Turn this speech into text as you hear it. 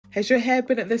Has your hair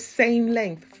been at the same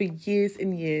length for years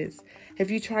and years?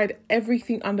 Have you tried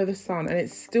everything under the sun and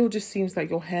it still just seems like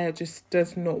your hair just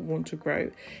does not want to grow?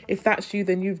 If that's you,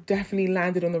 then you've definitely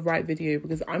landed on the right video,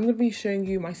 because I'm going to be showing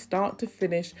you my start to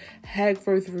finish hair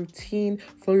growth routine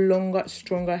for longer,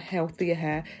 stronger, healthier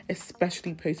hair,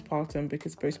 especially postpartum,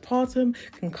 because postpartum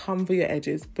can come for your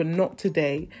edges, but not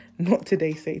today. Not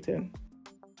today, Satan.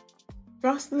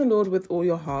 Trust in the Lord with all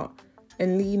your heart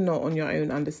and lean not on your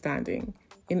own understanding.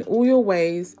 In all your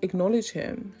ways, acknowledge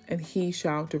him, and he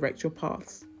shall direct your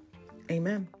paths.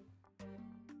 Amen.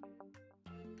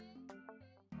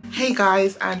 Hey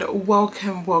guys, and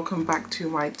welcome back to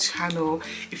my channel.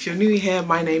 If you're new here,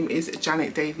 my name is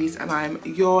Janet Davies and I'm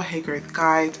your hair growth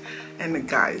guide. And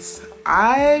guys,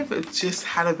 I've just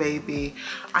had a baby.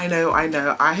 I know,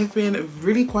 I have been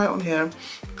really quiet on here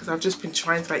because I've just been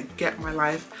trying to get my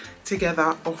life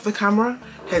together off the camera,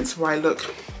 hence why I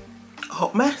look a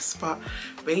hot mess. But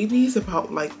baby's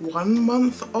about 1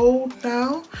 month old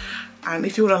now, and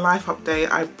if you want a life update,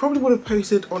 I probably would have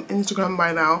posted on Instagram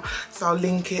by now, so I'll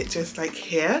link it just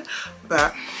here.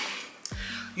 But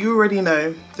you already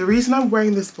know the reason I'm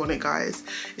wearing this bonnet, guys,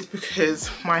 is because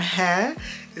my hair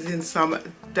is in some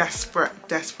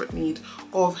desperate need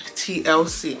of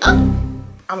TLC.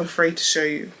 I'm afraid to show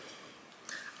you.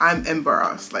 I'm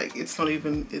embarrassed. I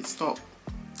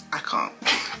can't.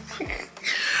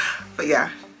 But yeah,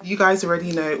 you guys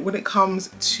already know, when it comes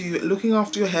to looking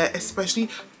after your hair, especially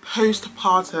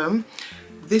postpartum,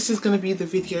 this is going to be the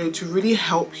video to really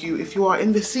help you if you are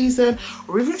in the season,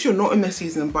 or even if you're not in the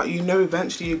season but you know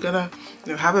eventually you're gonna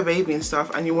have a baby and stuff,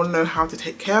 and you want to know how to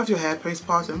take care of your hair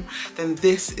postpartum. Then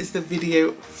this is the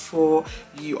video for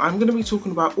you. I'm going to be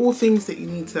talking about all things that you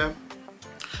need to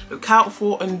look out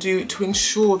for and do to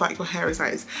ensure that your hair is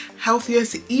at its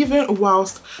healthiest, even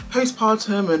whilst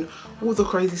postpartum and all the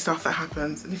crazy stuff that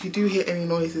happens. And if you do hear any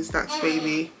noises, that's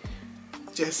baby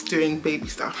just doing baby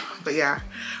stuff. But yeah,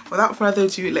 without further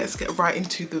ado, let's get right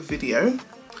into the video.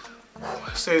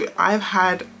 So I've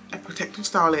had a protective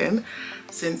style in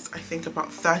since I think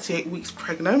about 38 weeks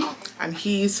pregnant, and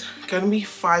he's gonna be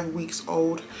 5 weeks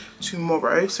old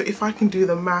tomorrow. So if I can do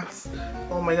the maths,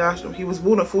 oh my gosh, he was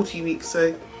born at 40 weeks,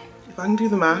 so if I can do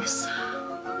the maths,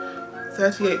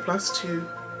 38 plus 2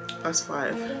 plus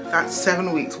 5, that's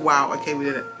 7 weeks. Wow, okay, we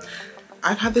did it.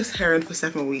 I've had this hair in for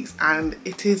 7 weeks, and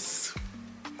it is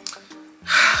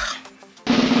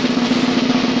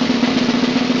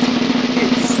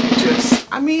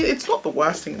it's not the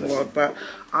worst thing in the world, but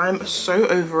I'm so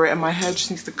over it, and my hair just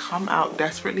needs to come out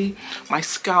desperately. My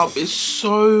scalp is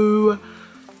so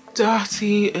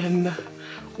dirty and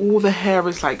all the hair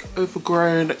is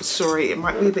overgrown. Sorry, it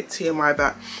might be a bit TMI,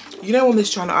 but on this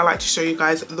channel I like to show you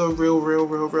guys the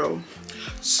real.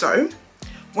 So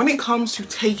when it comes to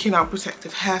taking out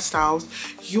protective hairstyles,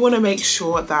 you want to make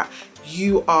sure that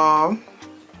you are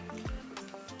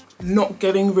not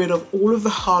getting rid of all of the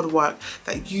hard work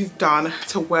that you've done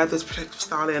to wear this protective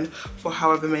style in for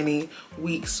however many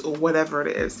weeks or whatever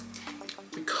it is.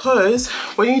 Because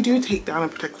when you do take down a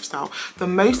protective style, the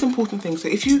most important thing, so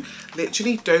if you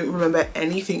literally don't remember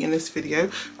anything in this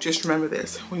video, just remember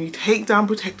this: when you take down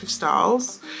protective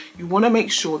styles, you want to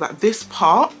make sure that this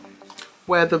part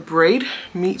where the braid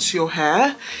meets your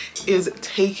hair is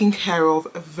taken care of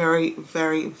very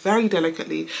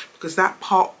delicately, because that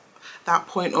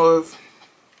point of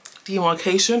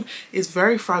demarcation is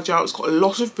very fragile. It's got a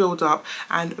lot of buildup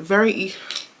and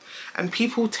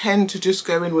people tend to just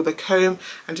go in with a comb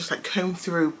and just comb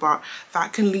through, but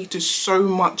that can lead to so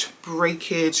much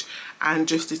breakage and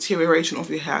just deterioration of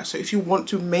your hair. So if you want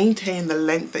to maintain the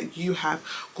length that you have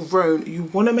grown, you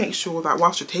want to make sure that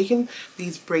whilst you're taking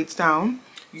these braids down,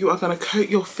 you are going to coat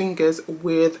your fingers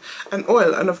with an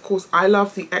oil. And of course, I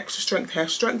love the extra strength hair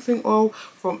strengthening oil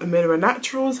from Mineral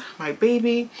Naturals, my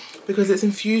baby, because it's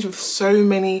infused with so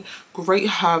many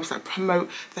great herbs that promote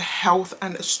the health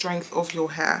and strength of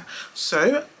your hair.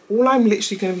 So all I'm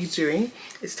literally going to be doing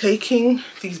is taking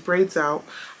these braids out.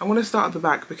 I'm going to start at the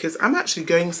back because I'm actually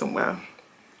going somewhere.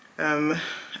 And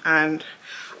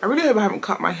I really hope I haven't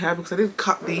cut my hair, because I did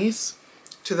cut these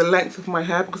to the length of my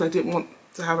hair because I didn't want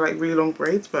to have really long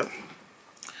braids. But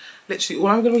literally all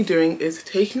I'm going to be doing is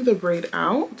taking the braid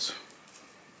out,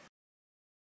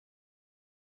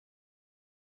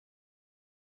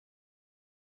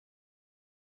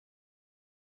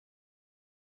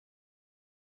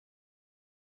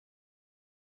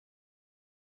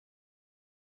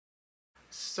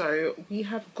 so we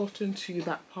have gotten to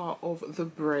that part of the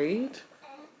braid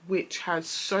which has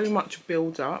so much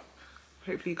build up.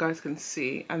 Hopefully you guys can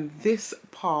see, and this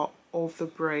part of the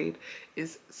braid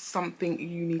is something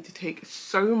you need to take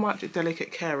so much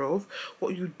delicate care of.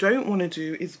 What you don't want to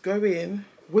do is go in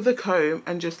with a comb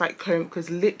and just like comb, because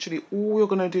literally all you're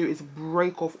going to do is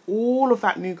break off all of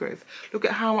that new growth. Look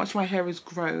at how much my hair has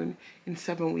grown in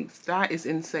 7 weeks. That is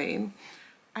insane.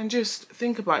 And just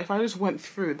think about it, if I just went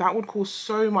through, that would cause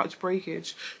so much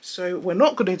breakage. So we're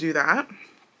not going to do that.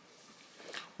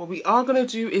 What we are going to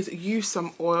do is use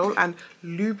some oil and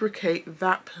lubricate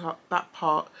that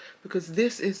part, because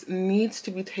this needs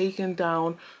to be taken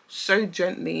down so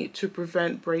gently to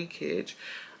prevent breakage.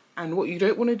 And what you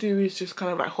don't want to do is just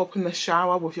kind of like hop in the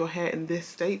shower with your hair in this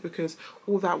state, because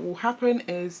all that will happen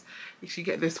is if you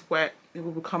get this wet, it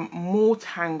will become more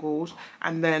tangled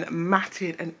and then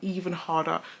matted and even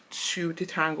harder to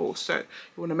detangle. So you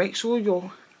want to make sure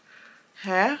your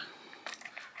hair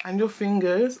and your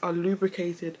fingers are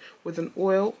lubricated with an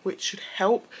oil, which should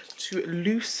help to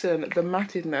loosen the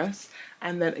mattedness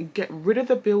and then get rid of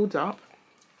the buildup,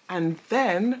 and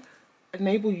then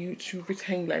enable you to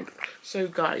retain length. So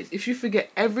guys, if you forget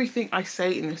everything I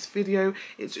say in this video,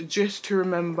 it's just to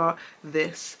remember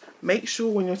this. Make sure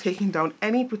when you're taking down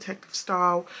any protective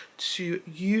style to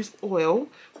use oil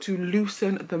to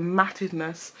loosen the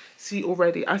mattedness. See,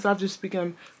 already as I've just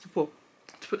begun to put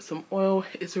some oil,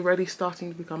 it's already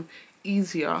starting to become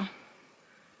easier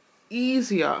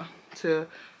to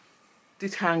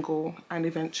detangle and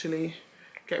eventually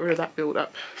get rid of that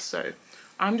buildup. So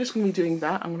I'm just going to be doing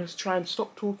that. I'm going to try and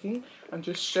stop talking and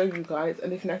just show you guys,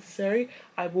 and if necessary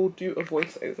I will do a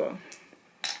voiceover.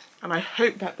 And I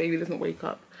hope that baby doesn't wake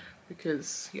up,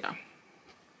 because yeah.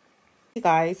 Hey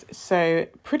guys, so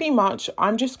pretty much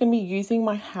I'm just going to be using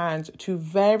my hand to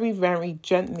very, very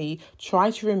gently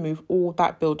try to remove all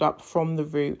that buildup from the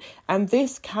root. And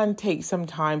this can take some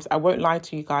time. I won't lie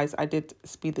to you guys, I did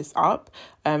speed this up.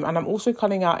 And I'm also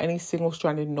cutting out any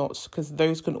single-stranded knots, because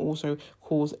those can also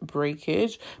cause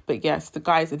breakage. But yes,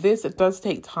 guys, this does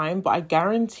take time, but I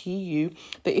guarantee you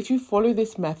that if you follow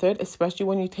this method, especially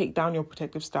when you take down your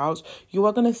protective styles, you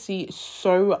are going to see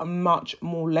so much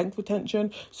more length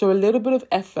retention. So a little bit of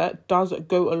effort does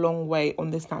go a long way on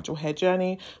this natural hair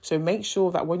journey. So make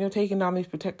sure that when you're taking down these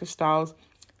protective styles,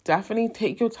 definitely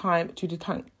take your time to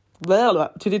detangle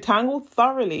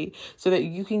thoroughly, so that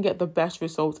you can get the best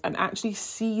results and actually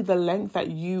see the length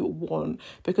that you want.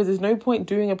 Because there's no point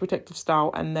doing a protective style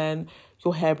and then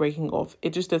your hair breaking off.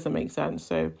 It just doesn't make sense.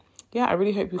 So yeah, I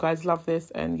really hope you guys love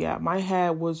this. And yeah, my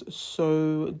hair was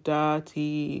so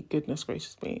dirty, goodness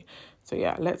gracious me. So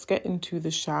yeah, let's get into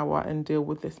the shower and deal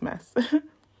with this mess.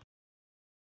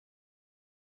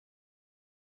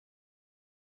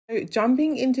 So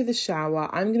jumping into the shower,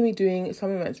 I'm going to be doing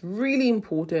something that's really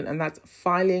important, and that's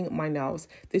filing my nails.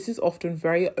 This is often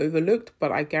very overlooked,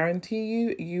 but I guarantee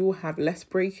you, you will have less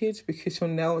breakage because your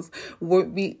nails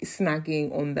won't be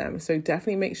snagging on them. So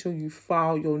definitely make sure you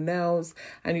file your nails,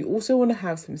 and you also want to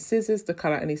have some scissors to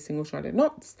cut out any single-stranded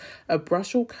knots, a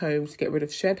brush or comb to get rid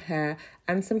of shed hair,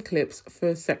 and some clips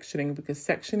for sectioning, because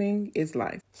sectioning is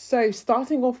life. So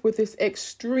starting off with this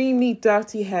extremely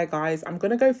dirty hair, guys, I'm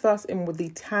going to go first in with the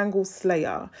Tangle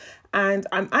Slayer. And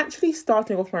I'm actually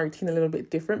starting off my routine a little bit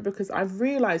different, because I've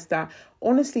realized that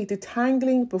honestly,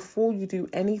 detangling before you do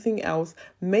anything else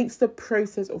makes the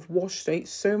process of wash state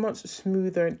so much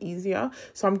smoother and easier.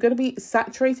 So I'm going to be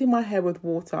saturating my hair with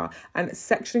water and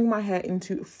sectioning my hair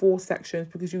into 4 sections,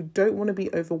 because you don't want to be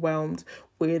overwhelmed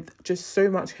with just so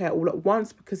much hair all at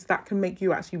once, because that can make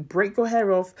you actually break your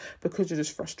hair off because you're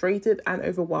just frustrated and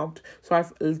overwhelmed. So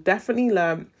I've definitely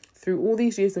learned through all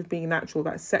these years of being natural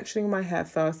that sectioning my hair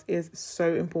first is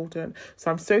so important. So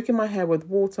I'm soaking my hair with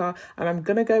water, and I'm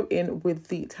going to go in with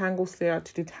the Tangle Slayer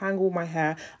to detangle my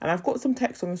hair. And I've got some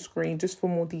text on the screen just for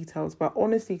more details. But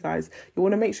honestly, guys, you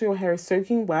want to make sure your hair is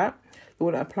soaking wet. You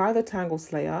want to apply the Tangle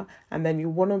Slayer, and then you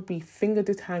want to be finger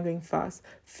detangling first.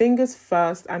 Fingers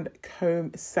first and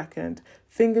comb second.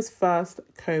 Fingers first,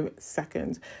 comb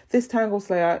second. This Tangle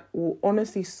Slayer will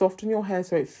honestly soften your hair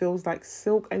so it feels like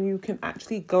silk, and you can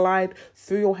actually glide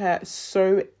through your hair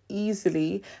so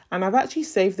easily. And I've actually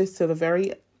saved this to the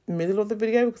very middle of the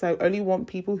video, because I only want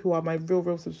people who are my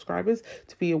real subscribers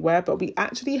to be aware. But we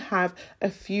actually have a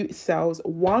few sales,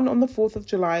 one on the 4th of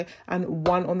July and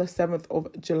one on the 7th of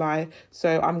July.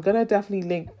 So I'm gonna definitely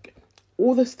link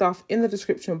all the stuff in the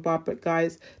description bar. But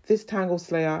guys, this Tangle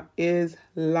Slayer is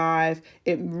live.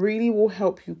 It really will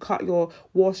help you cut your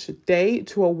wash day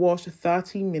to a wash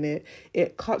 30-minute.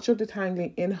 It cuts your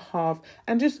detangling in half,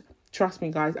 and just trust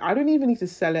me, guys, I don't even need to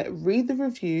sell it. Read the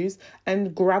reviews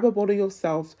and grab a bottle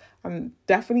yourself. And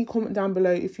definitely comment down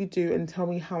below if you do and tell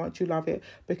me how much you love it,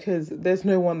 because there's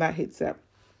no one that hits it.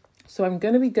 So I'm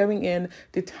going to be going in,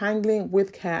 detangling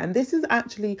with care. And this is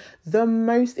actually the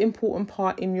most important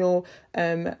part in your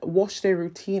wash day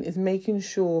routine, is making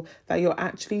sure that you're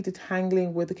actually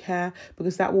detangling with care,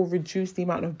 because that will reduce the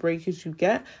amount of breakage you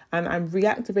get. And I'm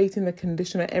reactivating the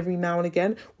conditioner every now and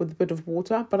again with a bit of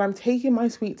water, but I'm taking my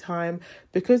sweet time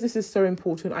because this is so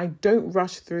important. I don't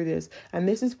rush through this. And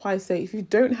this is why I say, if you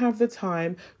don't have the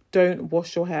time, don't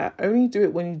wash your hair. Only do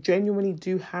it when you genuinely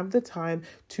do have the time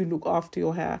to look after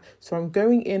your hair. So I'm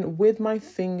going in with my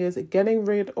fingers, getting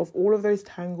rid of all of those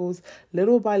tangles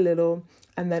little by little.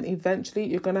 And then eventually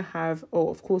you're going to have,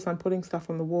 of course, I'm putting stuff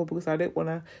on the wall because I don't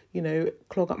want to,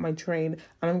 clog up my drain.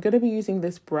 And I'm going to be using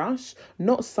this brush,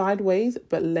 not sideways,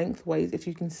 but lengthways, if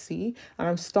you can see. And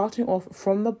I'm starting off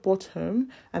from the bottom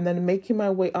and then making my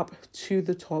way up to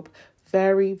the top,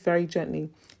 very, very gently.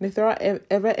 And if there are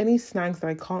ever any snags that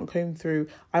I can't comb through,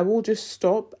 I will just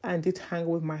stop and detangle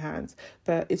with my hands.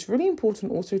 But it's really important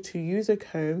also to use a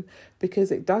comb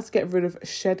because it does get rid of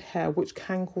shed hair, which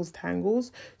can cause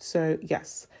tangles. So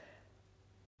yes.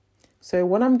 So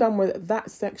when I'm done with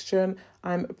that section,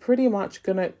 I'm pretty much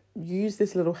going to use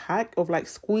this little hack of like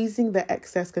squeezing the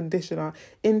excess conditioner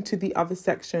into the other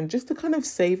section just to kind of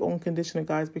save on conditioner,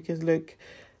 guys, because look,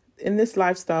 in this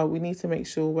lifestyle, we need to make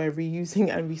sure we're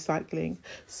reusing and recycling.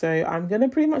 So I'm going to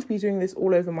pretty much be doing this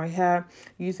all over my hair,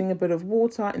 using a bit of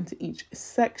water into each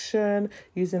section,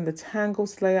 using the Tangle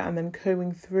Slayer and then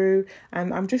combing through.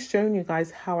 And I'm just showing you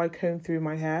guys how I comb through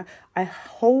my hair. I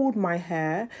hold my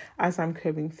hair as I'm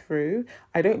combing through.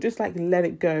 I don't just like let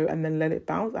it go and then let it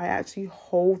bounce. I actually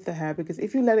hold the hair, because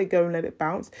if you let it go and let it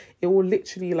bounce, it will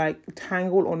literally like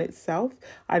tangle on itself.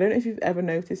 I don't know if you've ever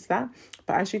noticed that,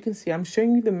 but as you can see, I'm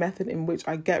showing you the method in which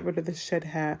I get rid of the shed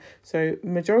hair. So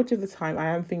majority of the time I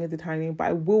am finger detangling, but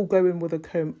I will go in with a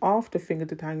comb after finger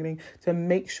detangling to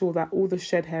make sure that all the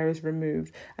shed hair is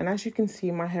removed. And as you can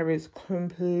see, my hair is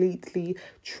completely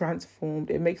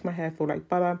transformed. It makes my hair feel like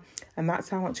butter. And that's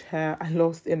how much hair I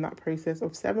lost in that process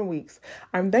of 7 weeks.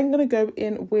 I'm then going to go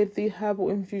in with the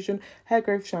Herbal Infusion Hair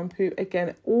Growth Shampoo.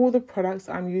 Again, all the products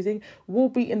I'm using will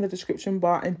be in the description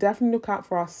bar, and definitely look out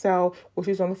for our sale, which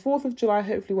is on the 4th of July.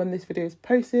 Hopefully when this video is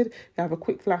posted, you have a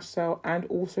quick flash sale, and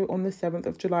also on the 7th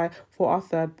of July for our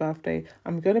 3rd birthday.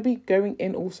 I'm going to be going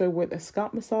in also with a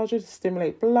scalp massager to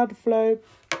stimulate blood flow.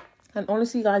 And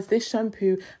honestly, guys, this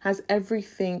shampoo has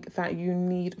everything that you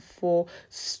need for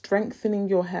strengthening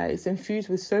your hair. It's infused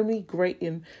with so many great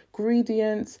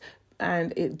ingredients,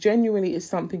 and it genuinely is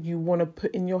something you want to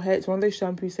put in your hair. It's one of those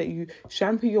shampoos that you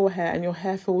shampoo your hair and your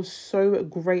hair feels so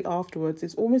great afterwards.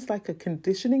 It's almost like a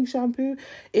conditioning shampoo.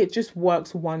 It just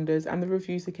works wonders, and the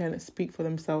reviews again speak for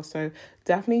themselves. So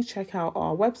definitely check out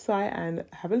our website and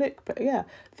have a look. But yeah,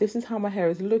 this is how my hair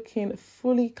is looking,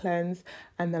 fully cleansed.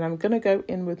 And then I'm going to go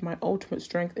in with my Ultimate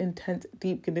Strength Intense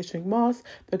Deep Conditioning Mask,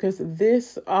 because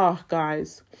this,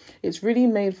 guys, it's really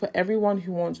made for everyone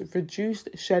who wants reduced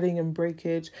shedding and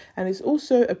breakage. And it's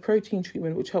also a protein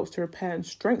treatment which helps to repair and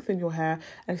strengthen your hair.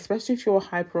 And especially if you're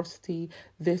high porosity,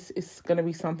 this is going to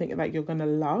be something that you're going to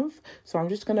love. So I'm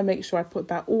just going to make sure I put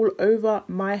that all over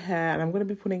my hair, and I'm going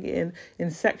to be putting it in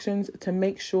sections to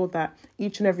make sure that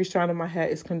each and every strand of my hair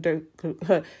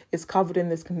is covered in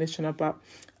this conditioner. But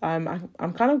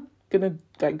I'm kind of gonna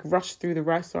like rush through the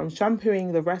rest, so I'm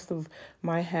shampooing the rest of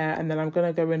my hair, and then I'm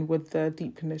gonna go in with the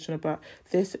deep conditioner. But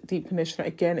this deep conditioner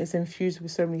again is infused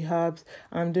with so many herbs,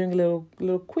 and I'm doing a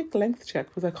little quick length check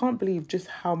because I can't believe just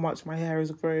how much my hair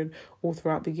has grown all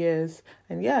throughout the years.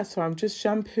 And yeah, so I'm just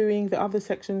shampooing the other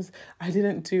sections I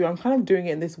didn't do. I'm kind of doing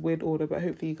it in this weird order, but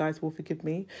hopefully you guys will forgive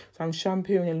me. So I'm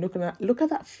shampooing and look at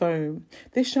that foam.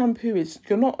 This shampoo is,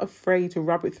 you're not afraid to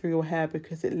rub it through your hair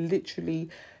because it literally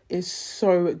is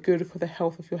so good for the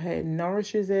health of your hair. It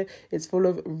nourishes it. It's full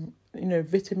of,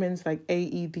 vitamins like A,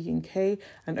 E, D, and K,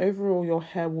 and overall your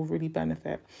hair will really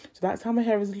benefit. So that's how my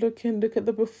hair is looking. Look at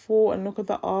the before and look at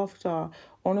the after.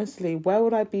 Honestly, where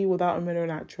would I be without a Mineral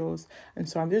Naturals? And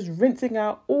so I'm just rinsing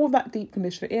out all that deep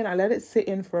conditioner in. I let it sit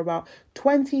in for about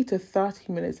 20 to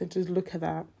 30 minutes, and just look at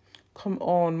that. Come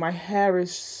on, my hair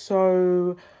is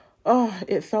so,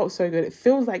 it felt so good. It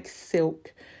feels like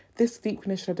silk. This deep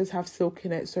conditioner does have silk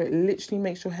in it, so it literally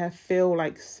makes your hair feel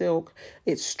like silk.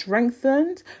 It's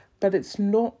strengthened, but it's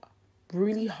not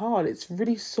really hard. It's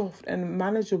really soft and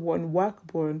manageable and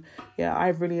workable. And yeah, I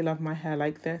really love my hair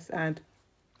like this. And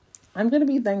I'm going to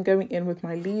be then going in with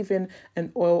my leave-in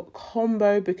and oil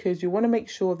combo, because you want to make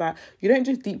sure that you don't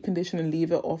just deep condition and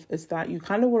leave it off as that. You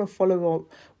kind of want to follow up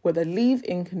with a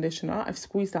leave-in conditioner. I've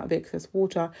squeezed out the excess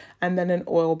water, and then an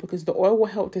oil, because the oil will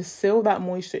help to seal that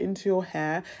moisture into your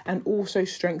hair and also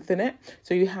strengthen it.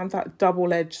 So you have that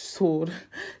double-edged sword.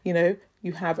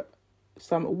 You have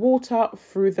some water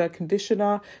through the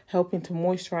conditioner, helping to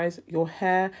moisturize your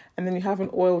hair. And then you have an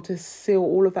oil to seal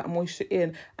all of that moisture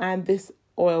in. And this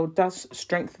oil does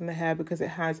strengthen the hair because it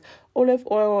has olive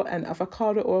oil and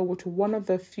avocado oil, which are one of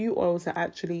the few oils that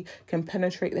actually can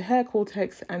penetrate the hair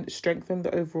cortex and strengthen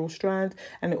the overall strand.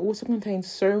 And it also contains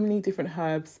so many different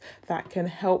herbs that can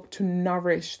help to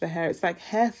nourish the hair. It's like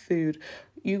hair food.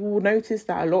 You will notice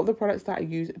that a lot of the products that I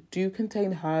use do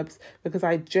contain herbs, because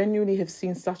I genuinely have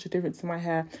seen such a difference in my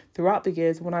hair throughout the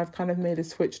years when I've kind of made a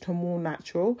switch to more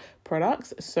natural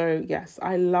products. So yes,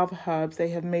 I love herbs. They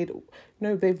have made,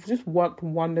 they've just worked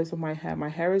wonders on my hair. My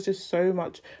hair is just so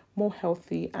much more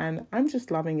healthy and I'm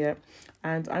just loving it.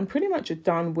 And I'm pretty much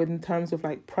done with in terms of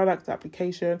like product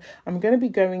application. I'm going to be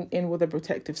going in with a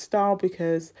protective style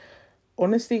because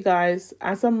honestly, guys,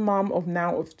 as a mum of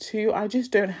now of 2, I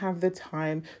just don't have the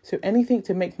time. So anything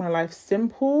to make my life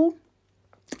simple,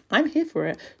 I'm here for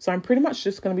it. So I'm pretty much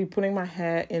just going to be putting my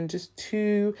hair in just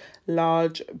 2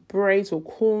 large braids or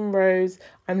cornrows.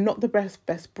 I'm not the best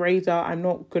braider. I'm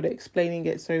not good at explaining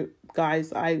it. So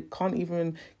guys, I can't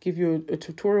even give you a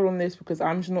tutorial on this because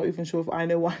I'm just not even sure if I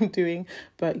know what I'm doing.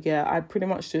 But yeah, I pretty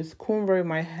much just cornrow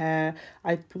my hair.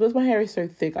 Because my hair is so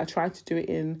thick, I try to do it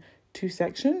in 2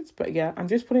 sections. But yeah, I'm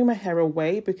just putting my hair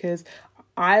away because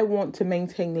I want to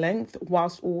maintain length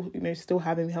whilst still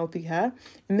having healthy hair.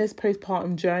 In this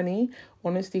postpartum journey,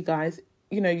 honestly, guys,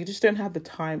 you just don't have the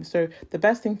time. So the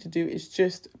best thing to do is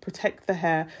just protect the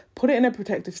hair, put it in a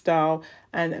protective style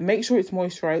and make sure it's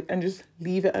moisturized and just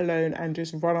leave it alone and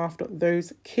just run after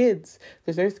those kids.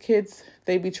 Because those kids,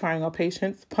 they be trying our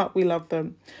patience, but we love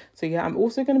them. So yeah, I'm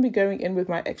also going to be going in with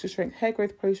my extra strength hair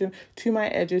growth potion to my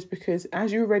edges because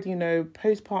as you already know,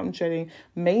 postpartum shedding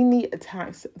mainly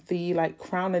attacks the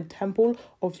crown and temple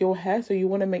of your hair. So you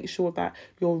want to make sure that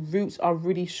your roots are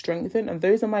really strengthened, and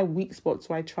those are my weak spots.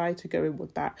 So I try to go in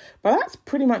with that. But that's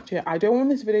pretty much it. I don't want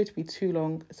this video to be too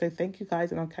long. So thank you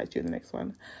guys and I'll catch you in the next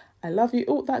one. I love you.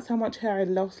 Oh, that's how much hair I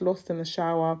lost in the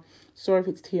shower. Sorry if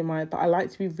it's TMI, but I like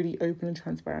to be really open and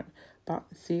transparent. But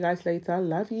see you guys later.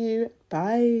 Love you.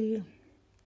 Bye.